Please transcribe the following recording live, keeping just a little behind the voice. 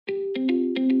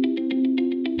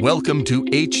Welcome to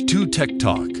H2 Tech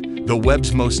Talk, the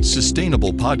web's most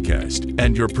sustainable podcast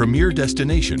and your premier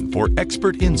destination for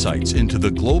expert insights into the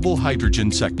global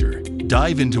hydrogen sector.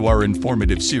 Dive into our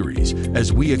informative series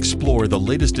as we explore the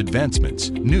latest advancements,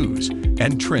 news,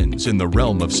 and trends in the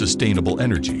realm of sustainable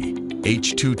energy.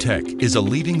 H2 Tech is a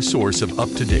leading source of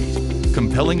up-to-date,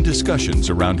 compelling discussions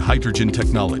around hydrogen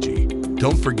technology.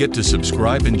 Don't forget to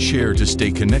subscribe and share to stay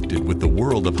connected with the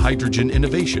world of hydrogen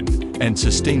innovation and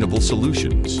sustainable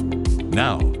solutions.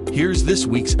 Now, here's this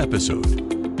week's episode.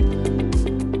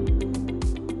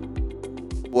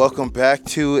 Welcome back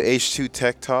to H2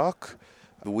 Tech Talk.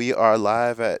 We are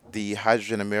live at the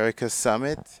Hydrogen America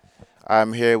Summit.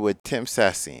 I'm here with Tim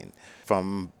Sassine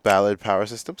from Ballard Power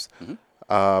Systems.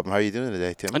 How are you doing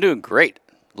today, Tim? I'm doing great.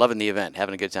 Loving the event.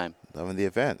 Having a good time. Loving the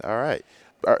event. All right.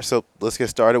 So let's get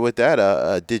started with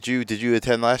that. Did you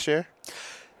attend last year?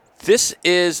 This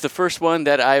is the first one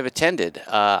that I've attended.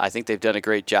 I think they've done a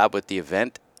great job with the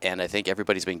event, and I think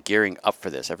everybody's been gearing up for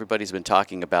this. Everybody's been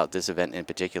talking about this event in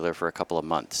particular for a couple of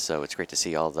months, so it's great to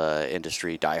see all the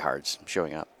industry diehards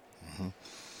showing up. Mm-hmm.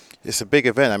 It's a big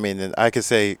event. I mean, I could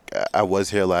say I was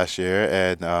here last year,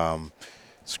 and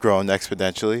it's grown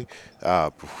exponentially.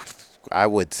 I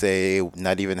would say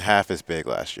not even half as big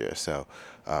last year, so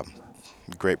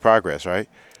great progress, right?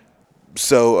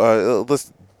 So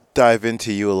let's dive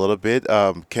into you a little bit.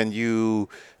 Can you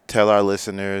tell our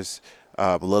listeners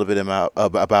a little bit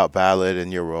about Ballard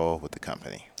and your role with the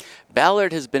company?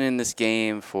 Ballard has been in this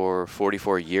game for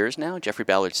 44 years now. Jeffrey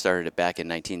Ballard started it back in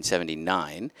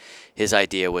 1979. His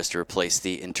idea was to replace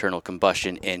the internal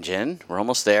combustion engine. We're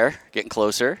almost there, getting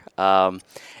closer.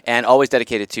 And always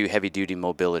dedicated to heavy-duty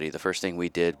mobility. The first thing we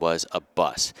did was a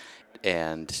bus.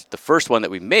 And the first one that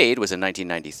we made was in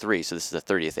 1993, so this is the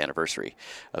 30th anniversary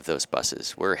of those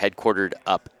buses. We're headquartered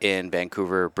up in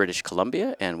Vancouver, British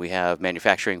Columbia, and we have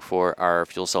manufacturing for our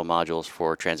fuel cell modules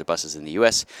for transit buses in the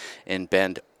U.S. in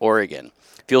Bend, Oregon.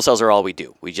 Fuel cells are all we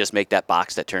do. We just make that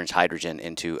box that turns hydrogen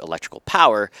into electrical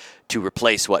power to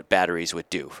replace what batteries would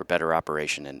do for better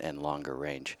operation and longer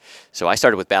range. So I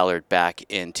started with Ballard back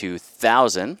in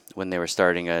 2000 when they were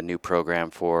starting a new program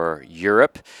for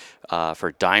Europe,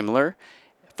 for Daimler,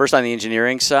 first on the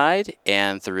engineering side,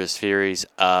 and through a series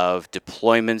of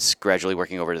deployments, gradually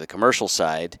working over to the commercial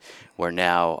side, where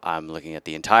now I'm looking at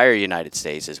the entire United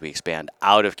States as we expand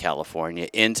out of California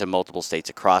into multiple states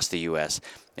across the U.S.,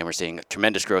 and we're seeing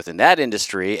tremendous growth in that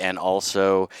industry and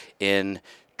also in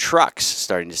trucks,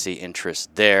 starting to see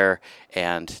interest there,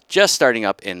 and just starting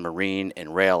up in marine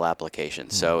and rail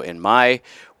applications. So in my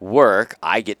work,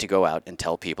 I get to go out and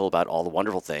tell people about all the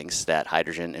wonderful things that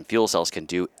hydrogen and fuel cells can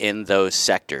do in those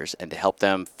sectors and to help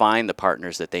them find the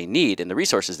partners that they need and the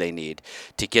resources they need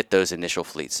to get those initial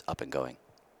fleets up and going.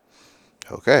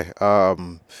 Okay.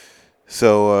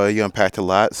 So you unpacked a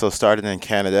lot. So starting in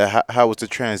Canada, how was the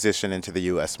transition into the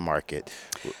U.S. market?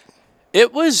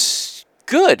 It was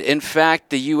good. In fact,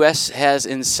 the U.S. has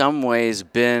in some ways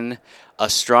been a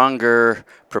stronger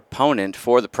proponent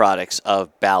for the products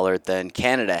of Ballard than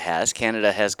Canada has.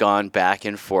 Canada has gone back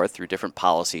and forth through different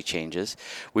policy changes.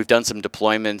 We've done some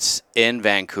deployments in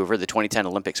Vancouver. The 2010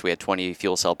 Olympics, we had 20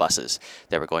 fuel cell buses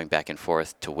that were going back and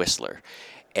forth to Whistler.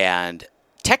 And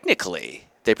technically,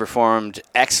 they performed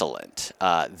excellent.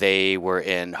 They were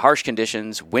in harsh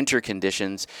conditions, winter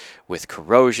conditions, with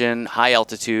corrosion, high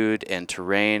altitude, and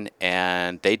terrain,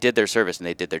 and they did their service and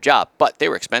they did their job, but they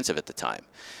were expensive at the time.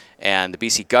 And the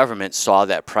BC government saw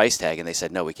that price tag and they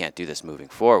said, no, we can't do this moving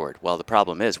forward. Well, the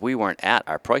problem is we weren't at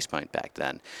our price point back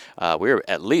then. We were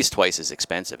at least twice as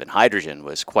expensive, and hydrogen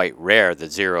was quite rare, the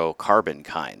zero carbon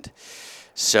kind.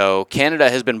 So Canada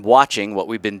has been watching what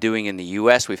we've been doing in the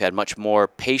U.S. We've had much more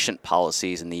patient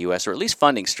policies in the U.S., or at least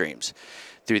funding streams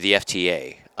through the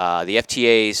FTA. The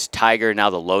FTA's Tiger, now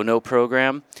the Low-No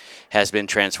program, has been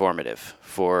transformative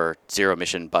for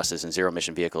zero-emission buses and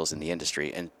zero-emission vehicles in the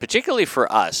industry. And particularly for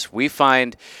us, we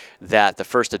find that the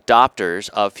first adopters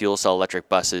of fuel cell electric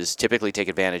buses typically take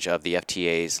advantage of the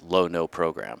FTA's Low-No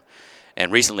program.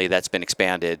 And recently that's been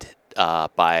expanded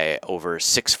by over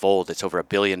sixfold. It's over $1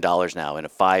 billion now in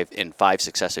five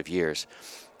successive years,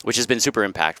 which has been super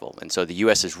impactful. And so the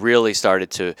U.S. has really started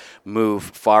to move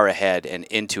far ahead and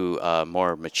into a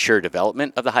more mature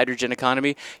development of the hydrogen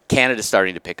economy. Canada's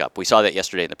starting to pick up. We saw that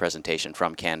yesterday in the presentation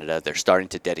from Canada. They're starting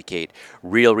to dedicate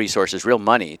real resources, real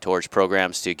money towards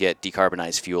programs to get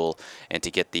decarbonized fuel and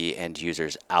to get the end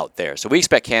users out there. So we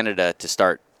expect Canada to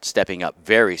start stepping up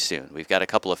very soon. We've got a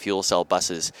couple of fuel cell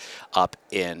buses up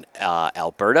in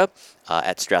Alberta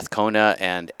at Strathcona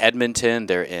and Edmonton.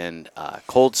 They're in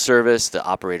cold service. The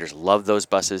operators love those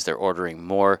buses. They're ordering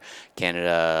more.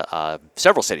 Canada,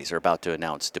 several cities are about to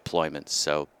announce deployments.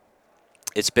 So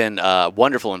it's been a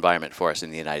wonderful environment for us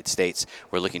in the United States.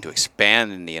 We're looking to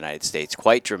expand in the United States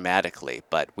quite dramatically,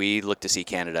 but we look to see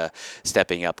Canada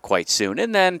stepping up quite soon.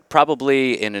 And then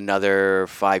probably in another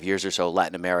 5 years or so,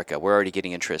 Latin America. We're already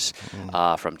getting interest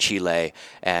from Chile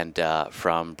and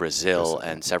from Brazil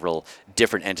and several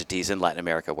different entities in Latin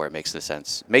America where it makes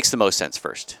the most sense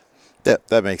first.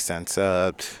 That makes sense.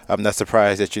 I'm not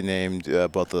surprised that you named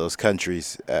both of those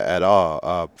countries at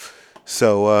all.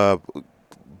 So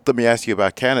let me ask you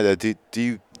about Canada. Do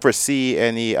you foresee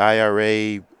any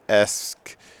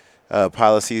IRA-esque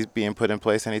policies being put in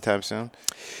place anytime soon?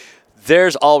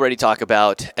 There's already talk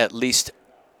about at least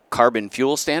carbon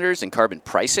fuel standards and carbon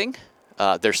pricing.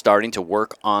 They're starting to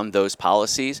work on those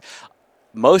policies.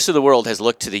 Most of the world has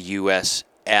looked to the U.S.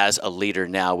 as a leader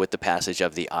now with the passage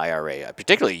of the IRA.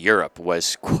 Particularly Europe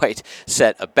was quite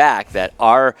set aback that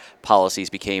our policies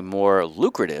became more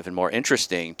lucrative and more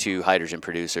interesting to hydrogen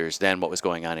producers than what was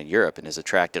going on in Europe, and has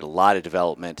attracted a lot of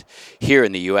development here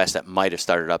in the U.S. that might have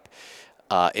started up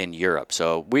in Europe.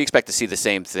 So we expect to see the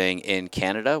same thing in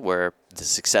Canada, where the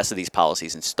success of these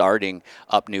policies and starting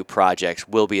up new projects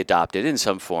will be adopted in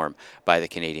some form by the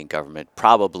Canadian government.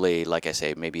 Probably, like I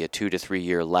say, maybe a 2 to 3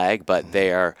 year lag, but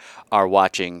they are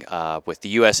watching with the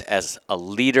U.S. as a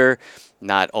leader,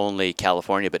 not only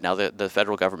California, but now the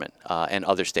federal government and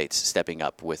other states stepping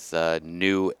up with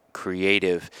new,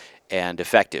 creative, and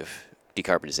effective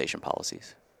decarbonization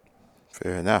policies.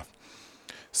 Fair enough.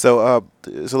 So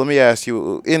let me ask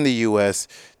you, in the U.S.,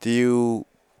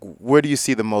 where do you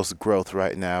see the most growth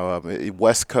right now?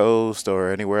 West Coast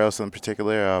or anywhere else in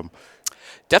particular?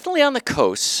 Definitely on the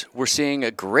coasts, we're seeing a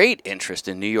great interest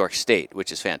in New York State,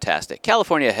 which is fantastic.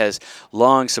 California has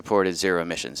long supported zero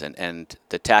emissions, and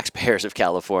the taxpayers of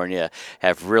California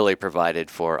have really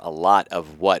provided for a lot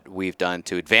of what we've done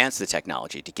to advance the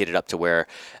technology, to get it up to where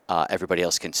everybody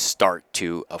else can start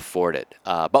to afford it.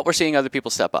 But we're seeing other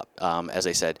people step up. As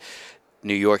I said,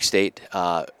 New York State,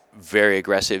 very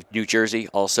aggressive. New Jersey,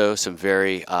 also some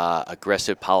very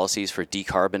aggressive policies for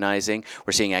decarbonizing.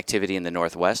 We're seeing activity in the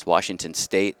Northwest. Washington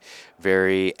State,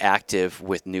 very active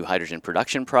with new hydrogen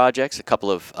production projects. A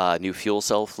couple of new fuel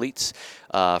cell fleets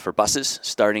for buses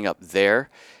starting up there.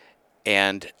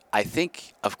 And I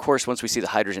think, of course, once we see the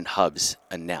hydrogen hubs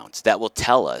announced, that will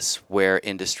tell us where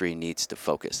industry needs to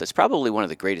focus. That's probably one of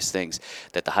the greatest things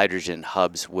that the hydrogen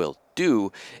hubs will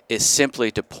do, is simply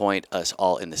to point us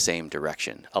all in the same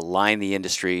direction, align the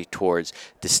industry towards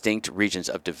distinct regions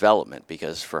of development,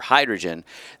 because for hydrogen,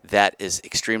 that is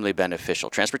extremely beneficial.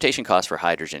 Transportation costs for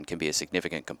hydrogen can be a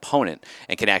significant component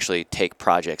and can actually take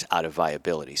projects out of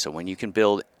viability. So when you can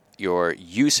build your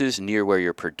uses near where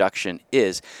your production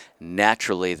is,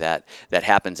 naturally that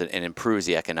happens and improves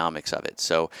the economics of it.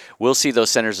 So we'll see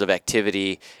those centers of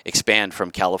activity expand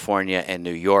from California and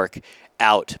New York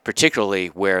out, particularly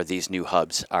where these new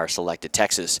hubs are selected.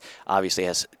 Texas obviously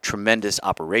has tremendous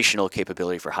operational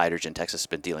capability for hydrogen. Texas has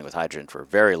been dealing with hydrogen for a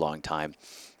very long time,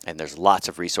 and there's lots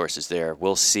of resources there.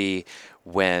 We'll see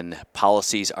when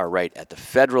policies are right at the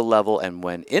federal level and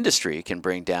when industry can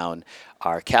bring down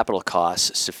our capital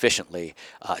costs sufficiently.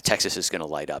 Texas is going to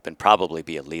light up and probably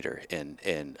be a leader in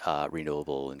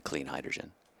renewable and clean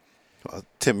hydrogen. Well,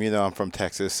 Tim, you know I'm from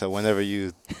Texas, so whenever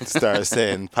you start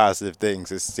saying positive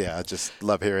things, I just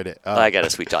love hearing it. I got to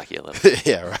sweet talk you a little bit.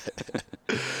 Yeah,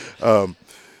 right.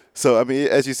 So, I mean,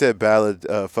 as you said, Ballard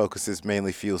focuses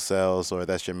mainly fuel cells, or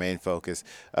that's your main focus.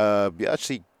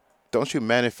 Don't you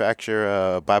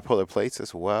manufacture bipolar plates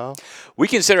as well? We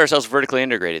consider ourselves vertically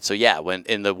integrated. So yeah, when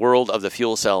in the world of the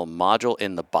fuel cell module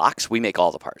in the box, we make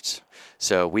all the parts.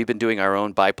 So we've been doing our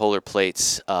own bipolar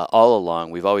plates all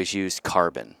along. We've always used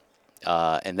carbon.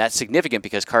 And that's significant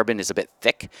because carbon is a bit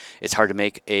thick. It's hard to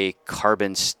make a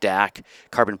carbon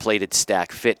plated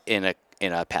stack fit in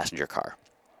a passenger car.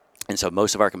 And so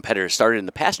most of our competitors started in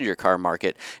the passenger car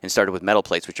market and started with metal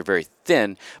plates, which are very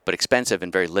thin but expensive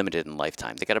and very limited in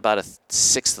lifetime. They got about a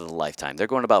sixth of the lifetime. They're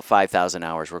going about 5,000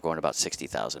 hours. We're going about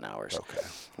 60,000 hours. Okay.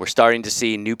 We're starting to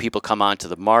see new people come onto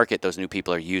the market. Those new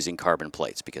people are using carbon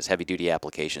plates because heavy-duty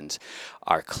applications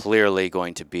are clearly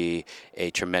going to be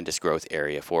a tremendous growth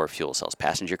area for fuel cells.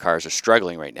 Passenger cars are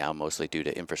struggling right now, mostly due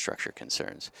to infrastructure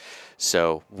concerns.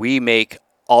 So we make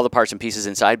all the parts and pieces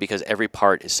inside because every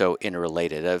part is so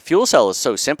interrelated. A fuel cell is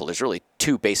so simple. There's really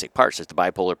two basic parts. There's the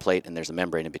bipolar plate and there's the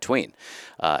membrane in between.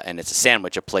 And it's a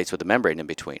sandwich of plates with a membrane in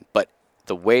between. But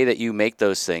the way that you make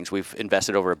those things, we've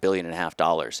invested over $1.5 billion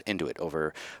into it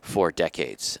over 4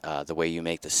 decades. The way you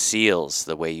make the seals,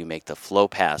 the way you make the flow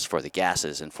paths for the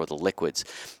gases and for the liquids,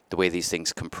 the way these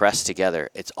things compress together,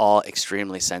 it's all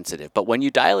extremely sensitive. But when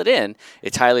you dial it in,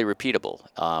 it's highly repeatable.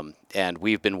 And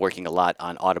we've been working a lot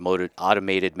on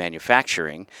automated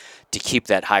manufacturing to keep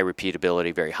that high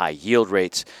repeatability, very high yield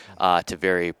rates, to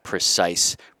very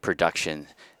precise production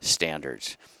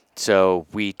standards. So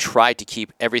we try to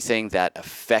keep everything that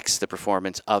affects the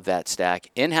performance of that stack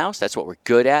in-house. That's what we're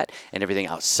good at. And everything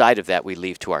outside of that we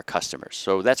leave to our customers.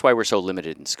 So that's why we're so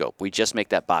limited in scope. We just make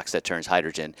that box that turns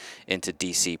hydrogen into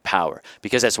DC power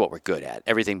because that's what we're good at.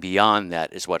 Everything beyond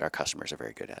that is what our customers are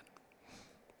very good at.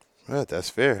 Well, that's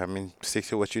fair. I mean, stick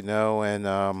to what you know and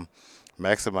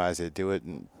maximize it. Do it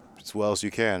as well as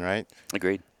you can, right?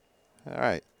 Agreed. All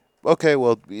right. Okay,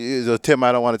 well, Tim,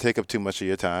 I don't want to take up too much of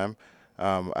your time.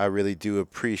 I really do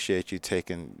appreciate you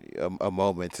taking a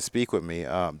moment to speak with me.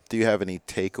 Do you have any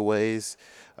takeaways,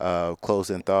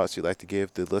 closing thoughts you'd like to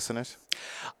give the listeners?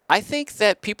 I think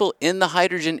that people in the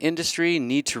hydrogen industry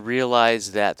need to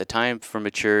realize that the time for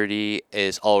maturity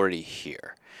is already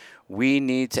here. We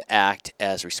need to act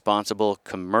as responsible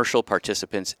commercial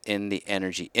participants in the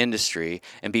energy industry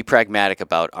and be pragmatic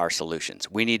about our solutions.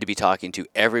 We need to be talking to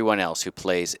everyone else who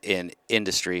plays in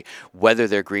industry, whether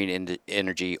they're green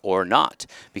energy or not,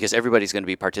 because everybody's going to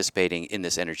be participating in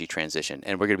this energy transition.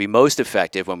 And we're going to be most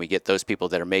effective when we get those people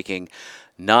that are making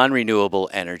non-renewable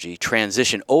energy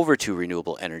transition over to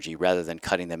renewable energy rather than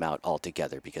cutting them out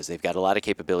altogether, because they've got a lot of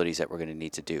capabilities that we're going to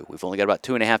need to do. We've only got about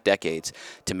 2.5 decades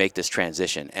to make this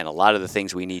transition, and a lot of the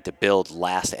things we need to build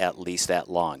last at least that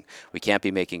long. We can't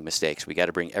be making mistakes. We got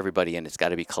to bring everybody in. It's got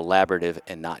to be collaborative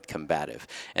and not combative.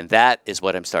 And that is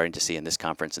what I'm starting to see in this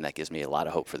conference, and that gives me a lot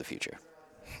of hope for the future.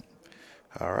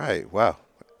 All right. Wow.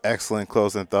 Excellent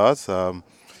closing thoughts.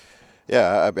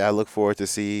 Yeah, I look forward to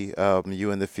see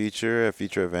you in the future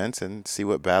events, and see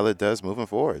what Ballard does moving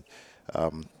forward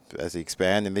as he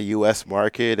expand in the U.S.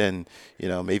 market and,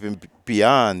 maybe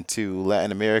beyond to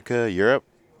Latin America, Europe.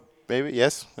 Maybe,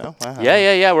 yes? No?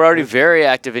 Yeah. We're already very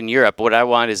active in Europe. What I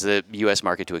want is the U.S.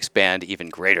 market to expand even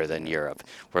greater than Europe.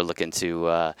 We're looking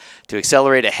to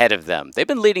accelerate ahead of them. They've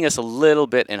been leading us a little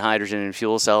bit in hydrogen and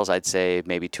fuel cells. I'd say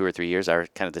maybe 2 or 3 years are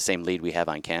kind of the same lead we have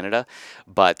on Canada.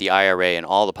 But the IRA and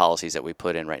all the policies that we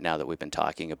put in right now that we've been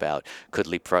talking about could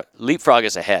leapfrog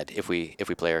us ahead if we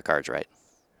play our cards right.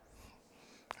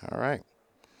 All right.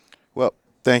 Well,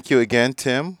 thank you again,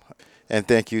 Tim. And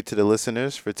thank you to the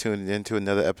listeners for tuning in to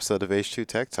another episode of H2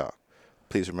 Tech Talk.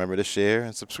 Please remember to share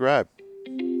and subscribe.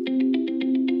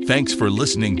 Thanks for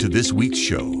listening to this week's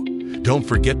show. Don't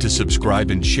forget to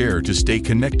subscribe and share to stay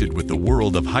connected with the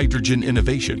world of hydrogen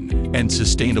innovation and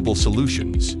sustainable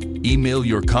solutions. Email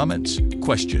your comments,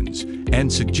 questions,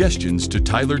 and suggestions to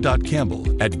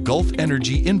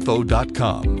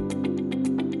tyler.campbell@gulfenergyinfo.com.